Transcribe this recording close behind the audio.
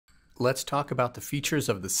Let's talk about the features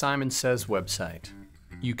of the Simon Says website.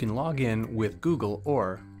 You can log in with Google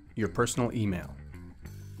or your personal email.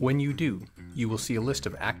 When you do, you will see a list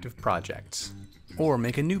of active projects, or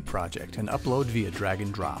make a new project and upload via drag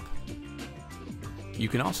and drop. You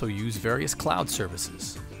can also use various cloud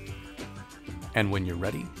services. And when you're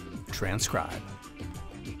ready, transcribe.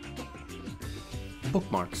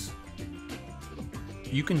 Bookmarks.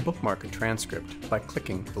 You can bookmark a transcript by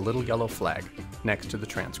clicking the little yellow flag next to the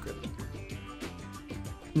transcript.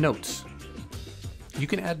 Notes. You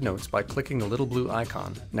can add notes by clicking the little blue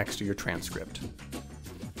icon next to your transcript.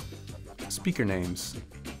 Speaker names.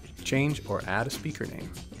 Change or add a speaker name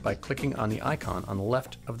by clicking on the icon on the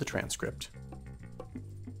left of the transcript.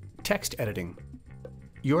 Text editing.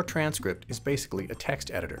 Your transcript is basically a text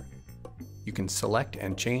editor. You can select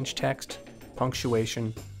and change text,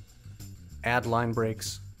 punctuation, add line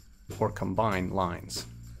breaks, or combine lines.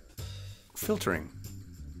 Filtering.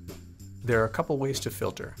 There are a couple ways to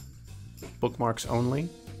filter: bookmarks only,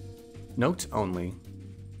 notes only,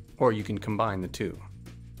 or you can combine the two.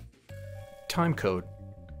 Timecode.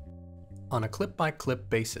 On a clip-by-clip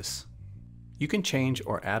basis, you can change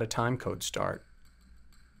or add a timecode start,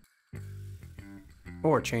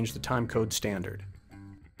 or change the timecode standard.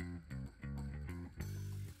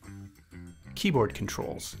 Keyboard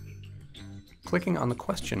controls. Clicking on the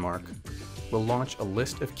question mark will launch a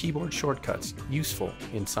list of keyboard shortcuts useful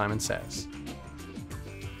in Simon Says.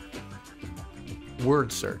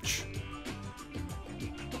 Word search.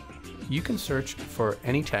 You can search for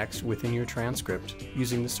any text within your transcript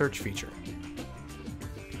using the search feature.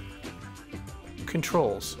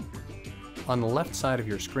 Controls. On the left side of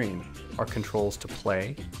your screen are controls to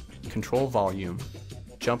play, control volume,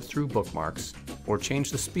 jump through bookmarks, or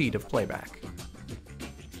change the speed of playback.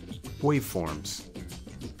 Waveforms.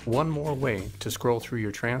 One more way to scroll through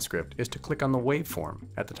your transcript is to click on the waveform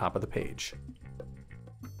at the top of the page.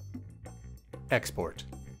 Export.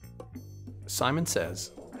 Simon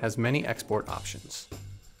Says has many export options.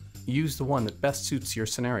 Use the one that best suits your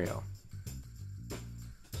scenario.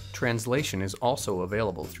 Translation is also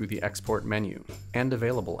available through the export menu and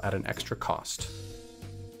available at an extra cost.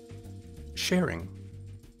 Sharing.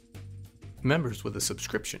 Members with a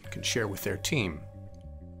subscription can share with their team.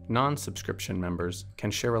 Non-subscription members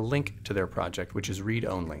can share a link to their project which is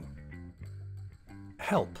read-only.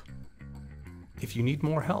 Help. If you need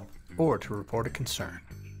more help or to report a concern,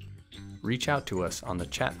 reach out to us on the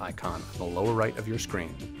chat icon on the lower right of your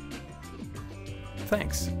screen.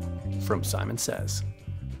 Thanks from Simon Says.